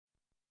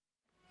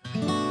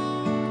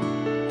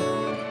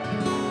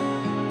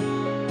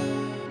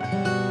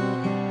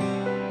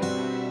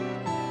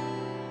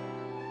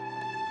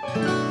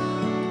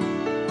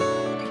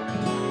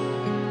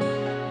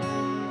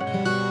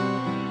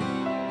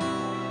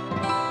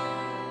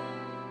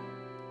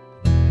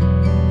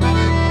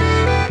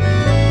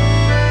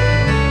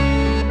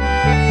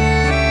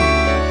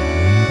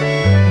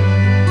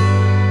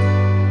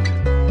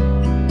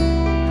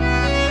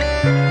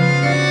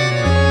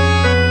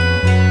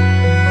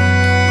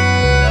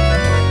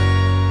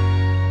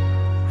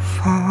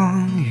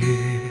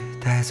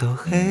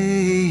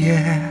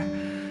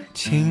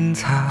青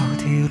草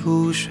滴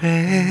露水，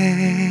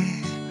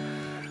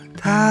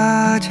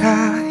大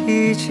家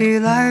一起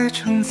来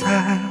称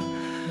赞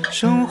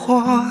生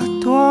活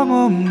多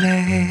么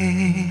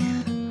美。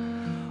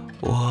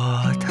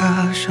我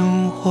的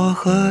生活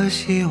和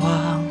希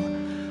望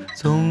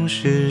总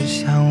是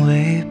相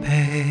违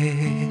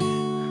背，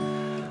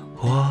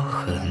我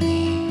和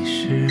你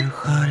是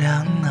河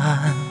两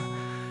岸，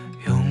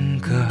永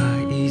隔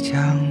一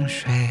江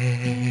水。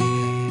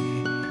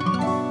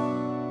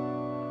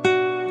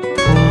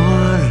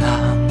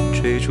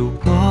追逐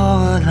波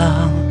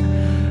浪，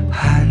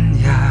寒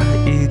鸦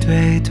一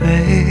对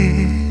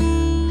对，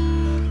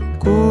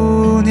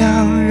姑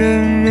娘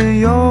人人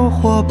有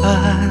伙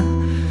伴，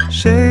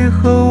谁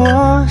和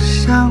我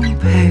相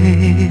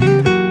配？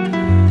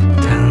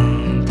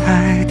等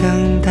待，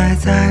等待，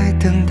再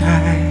等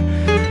待，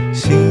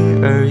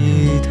心儿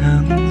已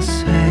等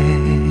碎。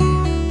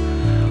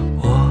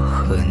我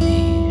和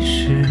你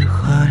是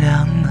河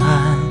两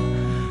岸，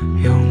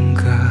永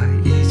隔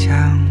一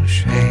江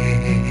水。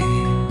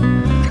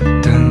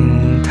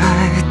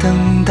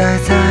等待，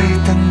再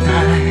等待，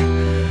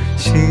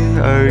心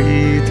儿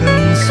已等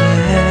碎。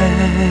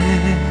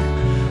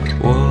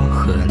我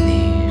和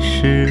你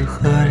是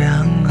河两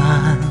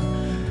岸，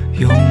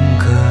永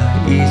隔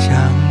一江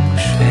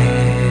水。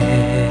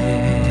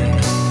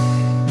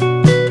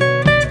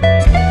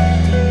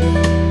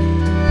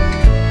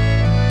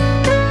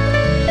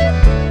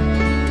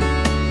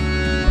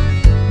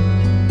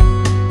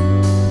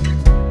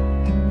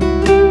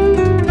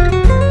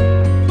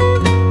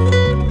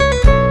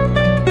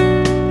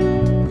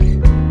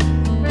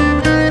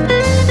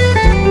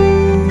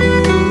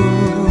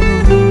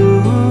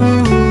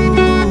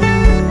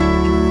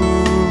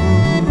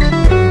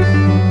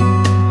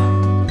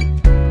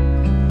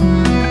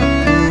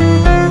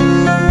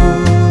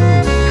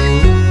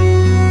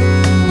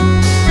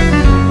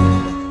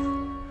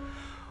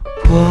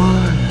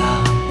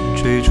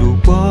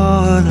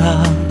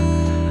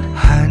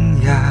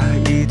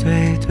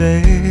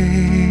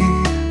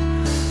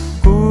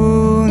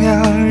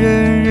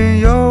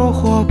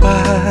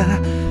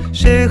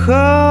谁和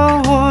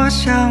我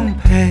相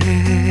配？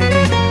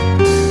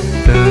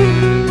等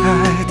待，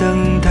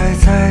等待，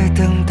再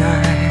等待，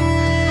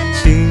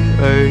心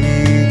儿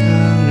已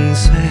等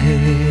碎。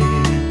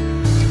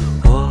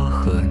我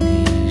和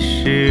你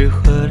是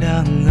河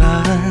两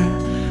岸，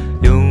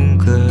永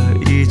隔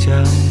一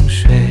江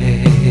水。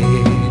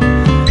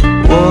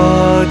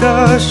我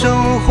的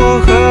生活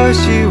和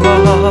希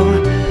望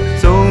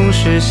总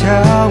是相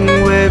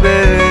违背，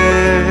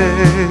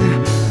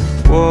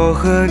我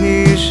和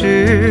你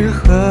是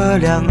河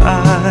两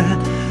岸，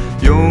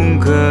永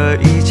隔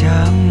一江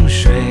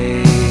水。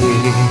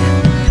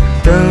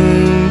等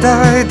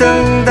待，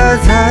等待，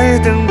再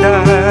等待，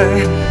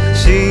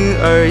心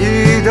儿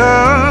已等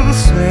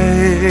碎。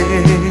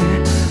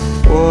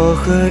我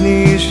和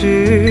你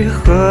是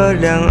河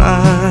两岸，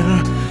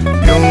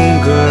永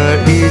隔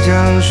一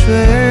江水。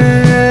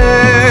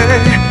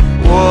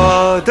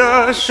我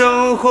的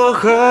生活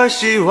和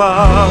希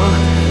望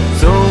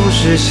总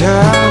是相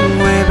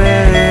违背，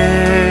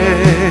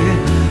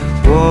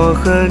我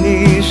和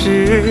你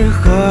是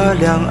河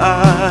两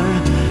岸，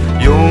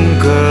永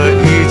隔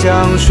一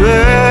江水。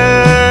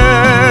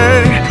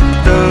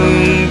等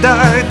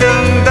待，等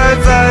待，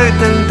再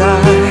等待，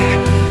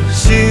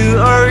心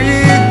儿已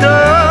等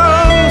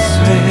碎。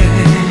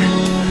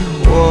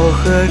我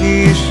和你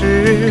是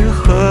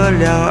河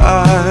两岸，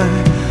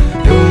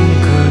永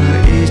隔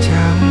一江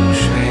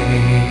水。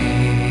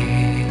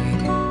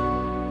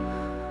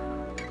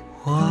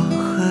我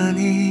和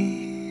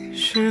你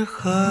是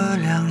河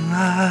两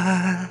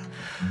岸，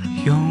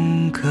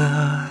永隔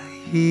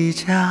一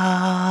江